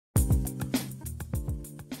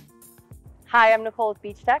Hi, I'm Nicole with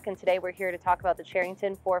BeachTech, and today we're here to talk about the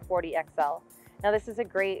Cherrington 440 XL. Now, this is a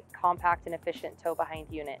great, compact, and efficient tow-behind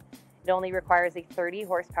unit. It only requires a 30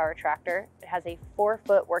 horsepower tractor, it has a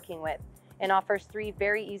 4-foot working width, and offers 3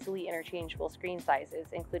 very easily interchangeable screen sizes,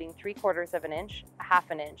 including 3/4 of an inch, a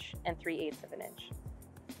 1/2 inch, and 3/8 of an inch.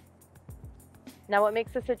 Now, what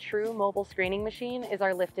makes this a true mobile screening machine is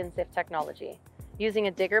our lift and sift technology. Using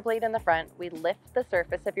a digger blade in the front, we lift the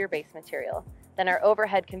surface of your base material. Then our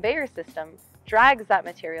overhead conveyor system drags that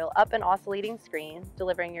material up an oscillating screen,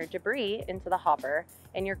 delivering your debris into the hopper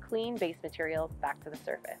and your clean base material back to the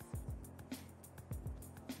surface.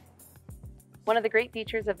 One of the great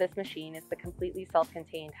features of this machine is the completely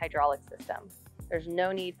self-contained hydraulic system. There's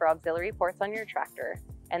no need for auxiliary ports on your tractor,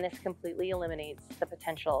 and this completely eliminates the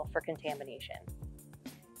potential for contamination.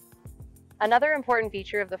 Another important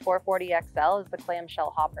feature of the 440 XL is the clamshell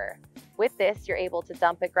hopper. With this, you're able to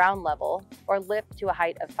dump at ground level or lift to a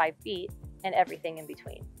height of 5 feet and everything in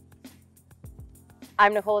between.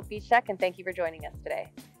 I'm Nicole with BeachTech, and thank you for joining us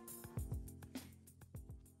today.